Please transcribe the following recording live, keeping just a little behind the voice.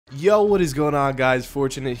Yo, what is going on, guys?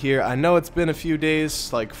 Fortunate here. I know it's been a few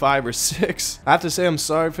days, like 5 or 6. I have to say I'm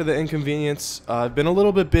sorry for the inconvenience. I've been a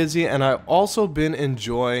little bit busy, and I've also been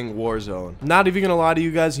enjoying Warzone. Not even gonna lie to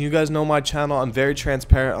you guys, and you guys know my channel, I'm very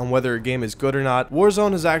transparent on whether a game is good or not.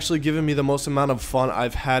 Warzone has actually given me the most amount of fun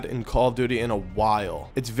I've had in Call of Duty in a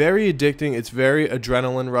while. It's very addicting, it's very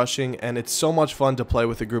adrenaline rushing, and it's so much fun to play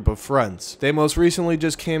with a group of friends. They most recently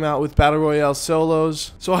just came out with Battle Royale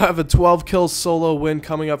solos, so I have a 12 kill solo win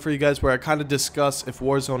coming up for you guys where I kind of discuss if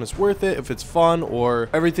Warzone is worth it, if it's fun, or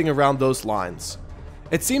everything around those lines.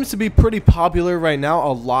 It seems to be pretty popular right now. A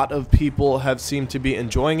lot of people have seemed to be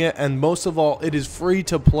enjoying it, and most of all, it is free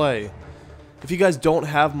to play. If you guys don't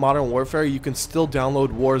have Modern Warfare, you can still download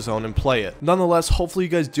Warzone and play it. Nonetheless, hopefully you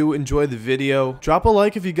guys do enjoy the video. Drop a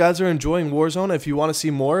like if you guys are enjoying Warzone. If you want to see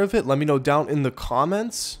more of it, let me know down in the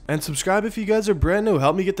comments. And subscribe if you guys are brand new.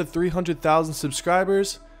 Help me get to 300,000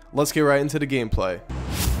 subscribers. Let's get right into the gameplay.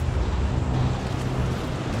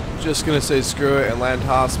 Just gonna say screw it and land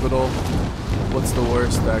hospital. What's the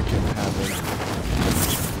worst that can happen?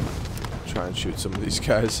 Try and shoot some of these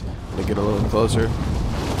guys. Gonna get a little closer.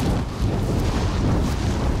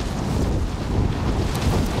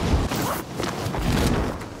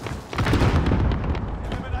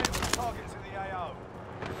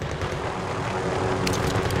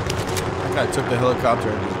 That guy took the helicopter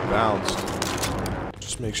and just bounced.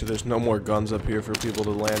 Just make sure there's no more guns up here for people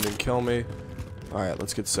to land and kill me. Alright,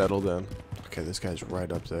 let's get settled in. Okay, this guy's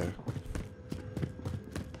right up there.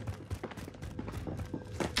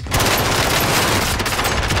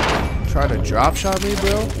 Try to drop shot me,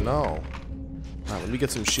 bro? No. Alright, let me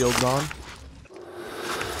get some shields on.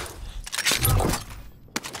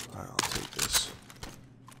 Alright, I'll take this.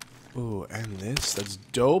 Ooh, and this? That's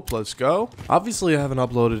dope. Let's go. Obviously, I haven't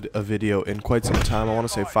uploaded a video in quite some time. I want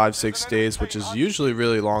to say 5-6 days, which is usually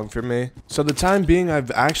really long for me. So the time being,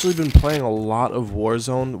 I've actually been playing a lot of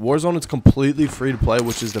Warzone. Warzone is completely free to play,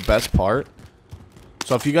 which is the best part.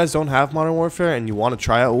 So if you guys don't have Modern Warfare and you want to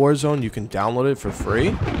try out Warzone, you can download it for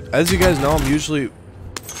free. As you guys know,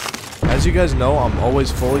 I'm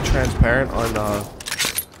always fully transparent on,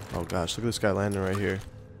 oh gosh, look at this guy landing right here.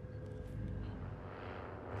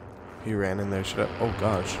 He ran in there. Should I? Oh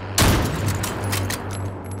gosh.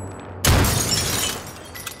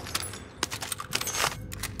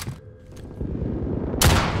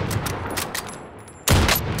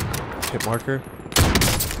 Hit marker.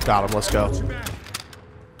 Got him. Let's go.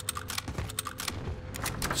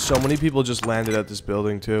 So many people just landed at this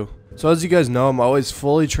building too. So as you guys know, I'm always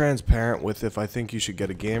fully transparent with if I think you should get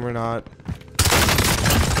a game or not.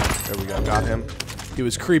 There we go. Got him. He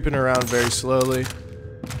was creeping around very slowly.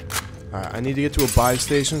 Alright, I need to get to a buy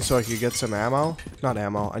station so I can get some ammo. Not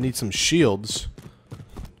ammo, I need some shields.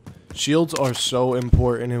 Shields are so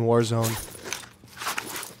important in Warzone.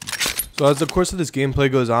 So as the course of this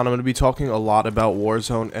gameplay goes on, I'm going to be talking a lot about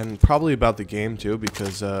Warzone and probably about the game too,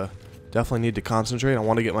 because definitely need to concentrate. I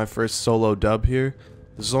want to get my first solo dub here.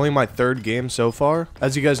 This is only my 3rd game so far.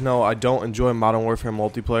 As you guys know, I don't enjoy Modern Warfare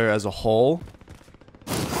multiplayer as a whole.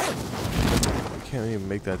 I can't even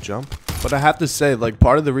make that jump. But I have to say, like,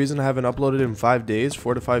 part of the reason I haven't uploaded in 5 days,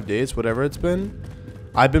 4 to 5 days, whatever it's been,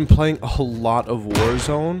 I've been playing a lot of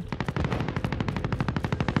Warzone.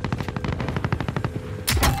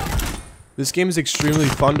 This game is extremely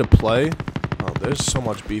fun to play. Oh, there's so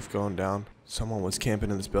much beef going down. Someone was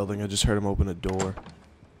camping in this building. I just heard him open a door.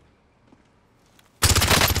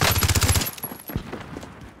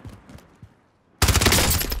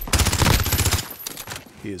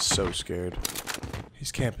 He is so scared.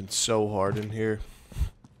 He's camping so hard in here.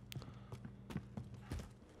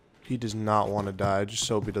 He does not want to die. I just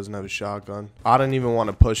hope he doesn't have a shotgun. I don't even want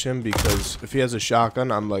to push him because if he has a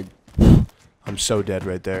shotgun, I'm like, I'm so dead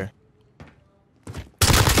right there.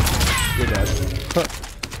 You're dead.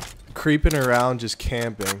 Creeping around, just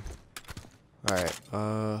camping. Alright,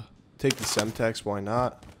 take the Semtex, why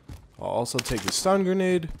not? I'll also take the stun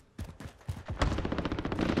grenade.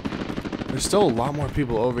 There's still a lot more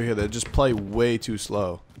people over here that just play way too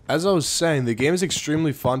slow. As I was saying, the game is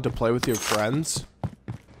extremely fun to play with your friends.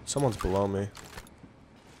 Someone's below me.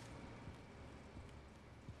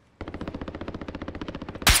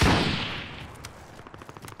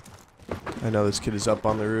 I know this kid is up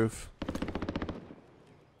on the roof.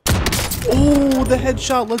 Oh, the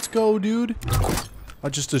headshot. Let's go, dude. I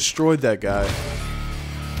just destroyed that guy.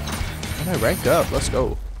 And I ranked up. Let's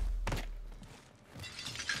go.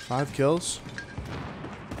 5 kills.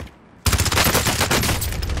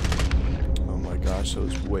 Oh my gosh, that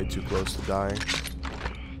was way too close to dying.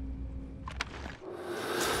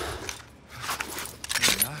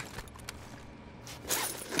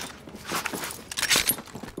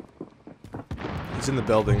 He's in the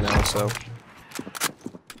building now, so.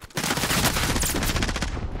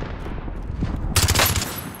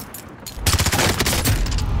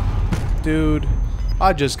 Dude,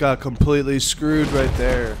 I just got completely screwed right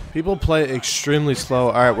there. People play extremely slow.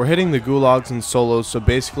 Alright, we're hitting the gulags and solos, so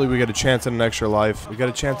basically we get a chance at an extra life. We got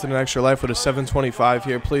a chance at an extra life with a 725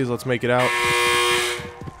 here. Please, let's make it out.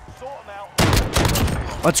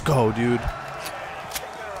 Let's go, dude.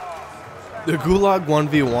 The gulag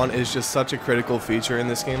 1v1 is just such a critical feature in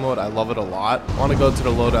this game mode. I love it a lot. I want to go to the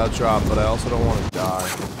loadout drop, but I also don't want to die.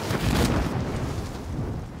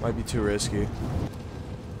 Might be too risky.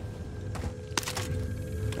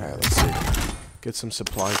 Alright, let's see. Get some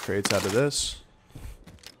supply crates out of this.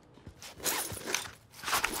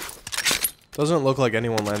 Doesn't look like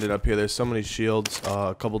anyone landed up here. There's so many shields,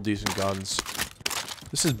 a couple decent guns.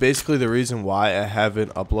 This is basically the reason why I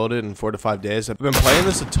haven't uploaded in 4 to 5 days. I've been playing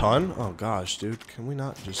this a ton. Oh gosh, dude. Can we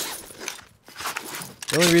not just...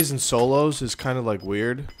 The only reason solos is kind of like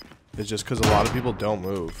weird is just because a lot of people don't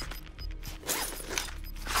move.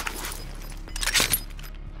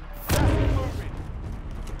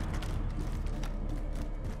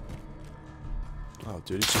 Oh,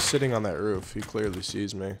 dude, he's just sitting on that roof. He clearly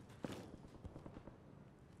sees me.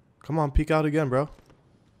 Come on, peek out again, bro.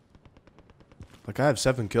 Like, I have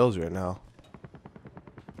 7 kills right now.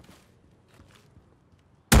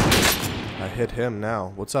 I hit him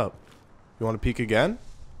now. What's up? You want to peek again?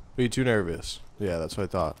 Are you too nervous? Yeah, that's what I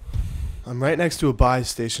thought. I'm right next to a buy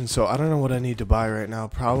station, so I don't know what I need to buy right now.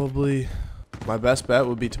 Probably... My best bet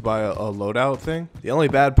would be to buy a loadout thing. The only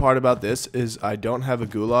bad part about this is I don't have a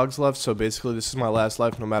gulags left, so basically this is my last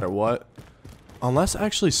life no matter what. Unless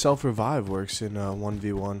actually self-revive works in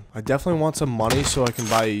 1v1. I definitely want some money so I can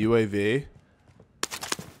buy a UAV.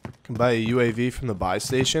 Can buy a UAV from the buy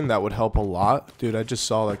station. That would help a lot. Dude, I just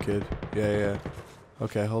saw that kid. Yeah.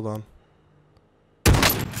 Okay, hold on.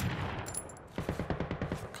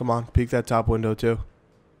 Come on, peek that top window too.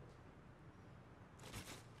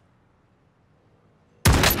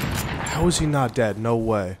 How is he not dead? No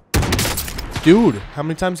way. Dude, how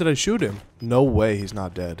many times did I shoot him? No way he's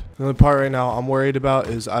not dead. The only part right now I'm worried about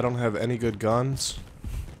is I don't have any good guns.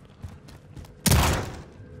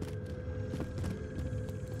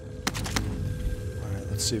 Alright,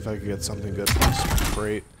 let's see if I can get something good for this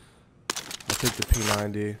crate. I'll take the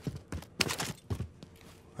P90.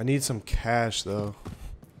 I need some cash though.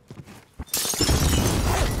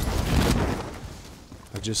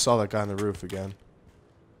 I just saw that guy on the roof again.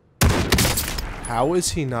 How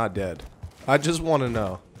is he not dead? I just want to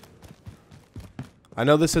know. I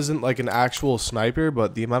know this isn't like an actual sniper,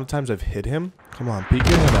 but the amount of times I've hit him. Come on, peek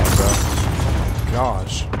your head out, bro.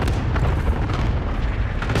 Gosh.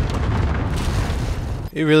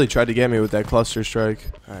 He really tried to get me with that cluster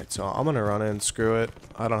strike. Alright, so I'm going to run in. Screw it.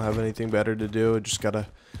 I don't have anything better to do. I just got to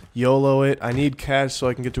YOLO it. I need cash so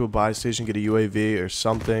I can get to a buy station, get a UAV or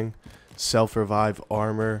something. Self-revive,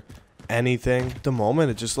 armor. Anything. At the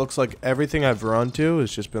moment, it just looks like everything I've run to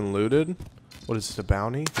has just been looted. What is this, a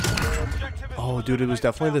bounty? Oh, dude, it was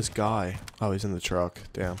definitely this guy. Oh, he's in the truck.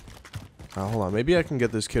 Damn. Hold on. Maybe I can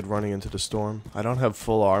get this kid running into the storm. I don't have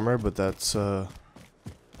full armor, but that's, Oh,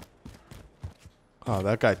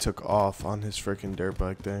 that guy took off on his freaking dirt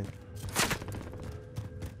bike thing.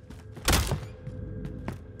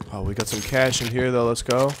 Oh, we got some cash in here, though. Let's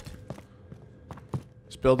go.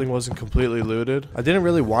 Building wasn't completely looted. I didn't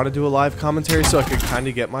really want to do a live commentary so I could kind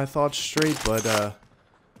of get my thoughts straight, but I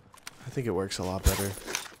think it works a lot better.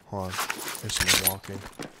 Hold on. There's someone walking.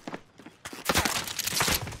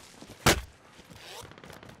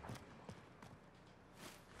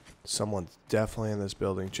 Someone's definitely in this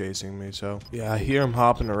building chasing me, so. Yeah, I hear him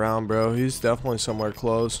hopping around, bro. He's definitely somewhere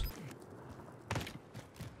close.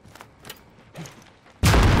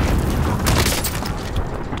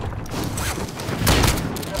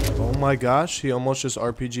 Oh my gosh, he almost just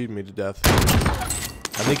RPG'd me to death.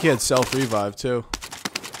 I think he had self-revive too.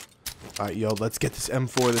 Alright, yo, let's get this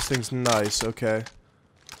M4. This thing's nice, okay.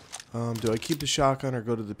 Do I keep the shotgun or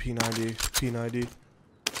go to the P90? P90.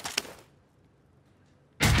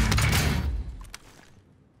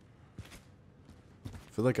 I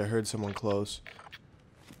feel like I heard someone close.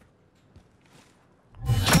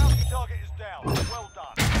 Target is down. Well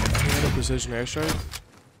done. I got a precision airstrike.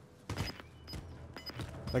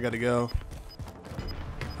 I gotta go.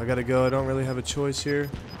 I don't really have a choice here.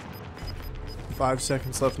 5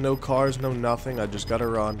 seconds left. No cars, no nothing. I just gotta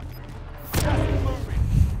run.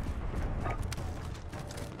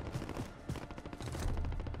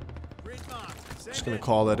 Just gonna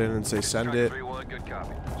call that in and say send it.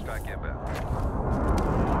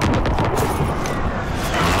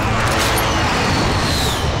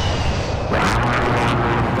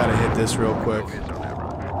 this real quick.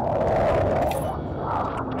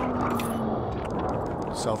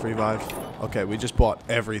 Self-revive. Okay, we just bought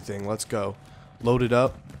everything. Let's go. Load it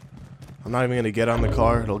up. I'm not even going to get on the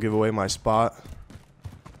car. It'll give away my spot.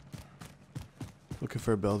 Looking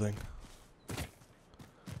for a building.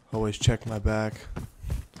 Always check my back.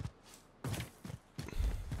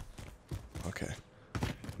 Okay.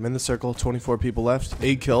 I'm in the circle. 24 people left.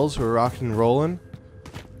 8 kills. We're rocking and rolling.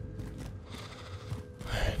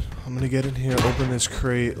 Alright. I'm going to get in here. Open this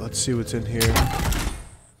crate. Let's see what's in here.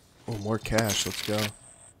 Oh, more cash. Let's go.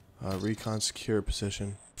 Recon secure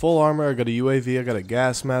position. Full armor. I got a UAV. I got a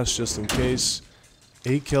gas mask just in case.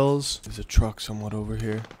 8 kills. There's a truck somewhat over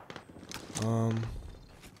here. I'm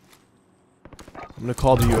gonna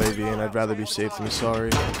call the UAV and I'd rather be safe than sorry.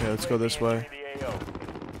 Okay, let's go this way.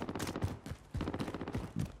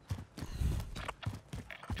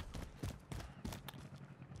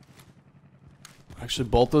 Actually,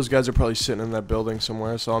 both those guys are probably sitting in that building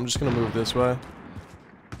somewhere, so I'm just gonna move this way.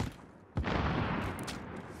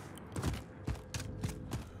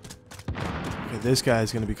 Okay, this guy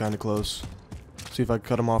is gonna be kind of close. See if I can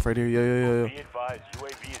cut him off right here. Yo. Be advised,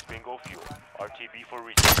 UAV is bingo fuel. RTB for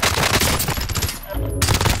research.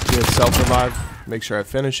 He has self-revive. Make sure I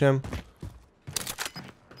finish him.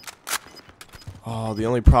 Oh, the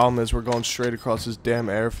only problem is we're going straight across this damn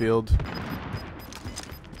airfield.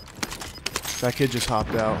 That kid just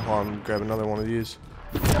hopped out. Hold on, grab another one of these.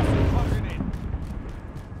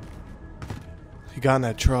 He got in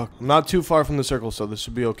that truck. I'm not too far from the circle, so this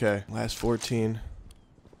should be okay. Last 14.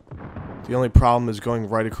 The only problem is going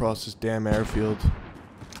right across this damn airfield.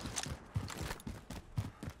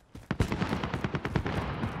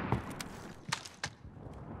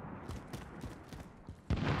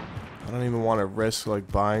 I don't even want to risk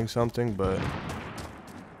like buying something, but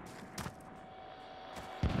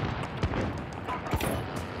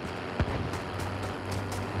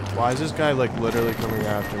why is this guy like literally coming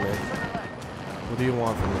after me? What do you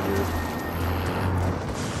want from me, dude?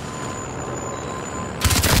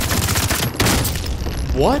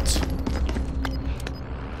 What?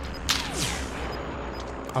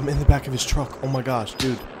 I'm in the back of his truck. Oh my gosh,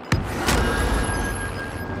 dude.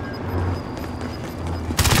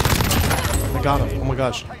 I got him. Oh my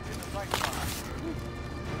gosh.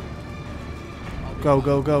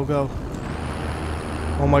 Go.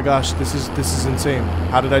 Oh my gosh, this is insane.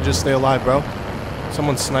 How did I just stay alive, bro?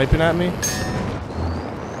 Someone's sniping at me?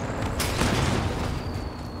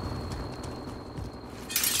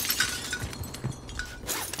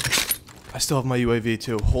 I still have my UAV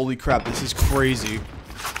too. Holy crap, this is crazy.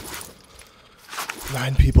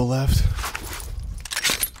 9 people left.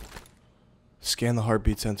 Scan the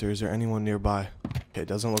heartbeat center. Is there anyone nearby? Okay,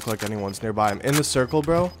 doesn't look like anyone's nearby. I'm in the circle,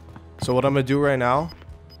 bro. So what I'm gonna do right now,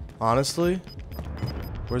 honestly,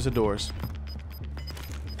 where's the doors?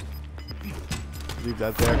 Leave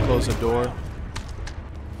that there. Close the door.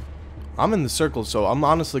 I'm in the circle, so I'm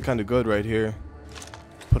honestly kind of good right here.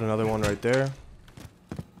 Put another one right there.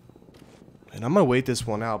 And I'm gonna wait this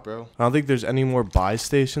one out, bro. I don't think there's any more buy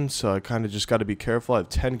stations, so I kind of just got to be careful. I have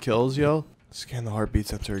 10 kills, yo. Scan the heartbeat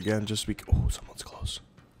center again, just to be... Oh, someone's close.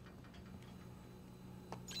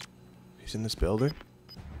 He's in this building?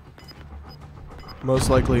 Most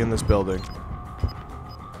likely in this building.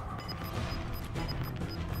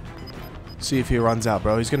 See if he runs out,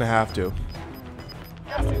 bro. He's gonna have to.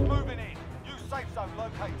 Gas is moving in. New safe zone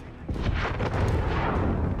located.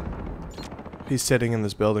 He's sitting in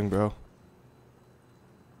this building, bro.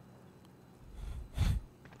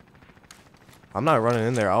 I'm not running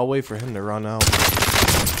in there. I'll wait for him to run out.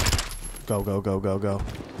 Go.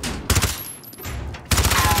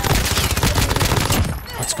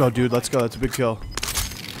 Let's go, dude. Let's go. That's a big kill.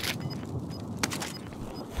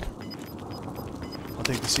 I'll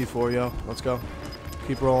take the C4, yo. Let's go.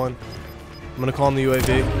 Keep rolling. I'm gonna call him the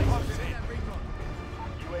UAV.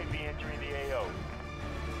 UAV entering the AO.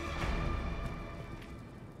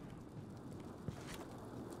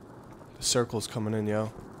 The circle's coming in,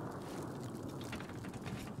 yo.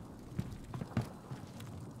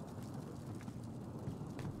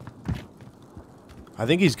 I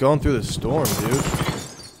think he's going through the storm, dude.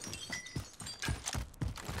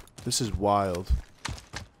 This is wild.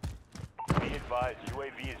 Be advised,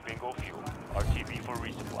 UAV is bingo fuel. RTB for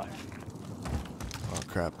resupply. Oh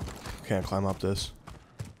crap. Can't climb up this.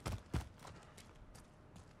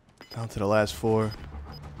 Down to the last 4.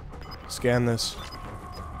 Scan this.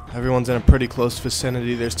 Everyone's in a pretty close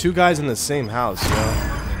vicinity. There's 2 guys in the same house, yo.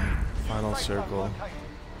 Final circle.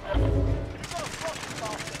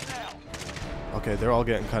 Okay, they're all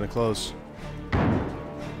getting kind of close.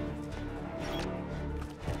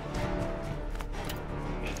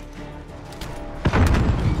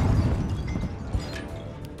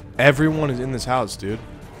 Everyone is in this house, dude.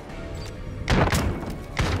 They're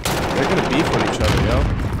gonna beef with each other, yo.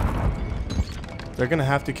 They're gonna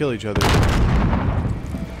have to kill each other.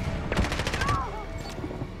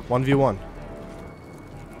 1v1.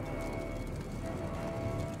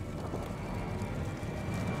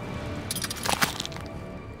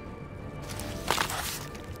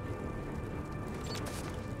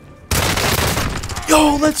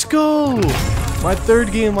 Yo, let's go! My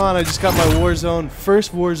third game on, I just got my Warzone,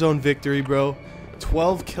 first Warzone victory, bro.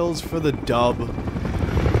 12 kills for the dub.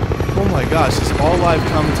 Oh my gosh, this is all live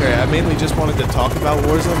commentary. I mainly just wanted to talk about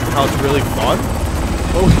Warzone and how it's really fun.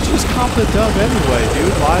 But we just caught the dub anyway,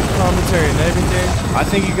 dude. Live commentary and everything. I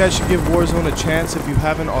think you guys should give Warzone a chance if you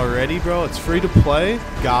haven't already, bro. It's free to play.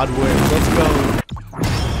 God wins. Let's go.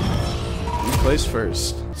 Who plays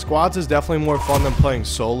first? Squads is definitely more fun than playing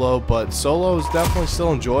solo, but solo is definitely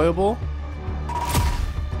still enjoyable.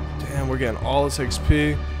 Damn, we're getting all this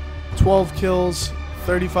XP. 12 kills,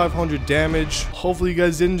 3,500 damage. Hopefully you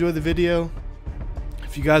guys did enjoy the video.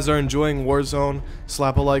 If you guys are enjoying Warzone,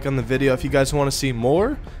 slap a like on the video. If you guys want to see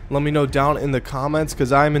more, let me know down in the comments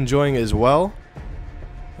because I'm enjoying it as well.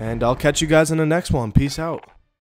 And I'll catch you guys in the next one. Peace out.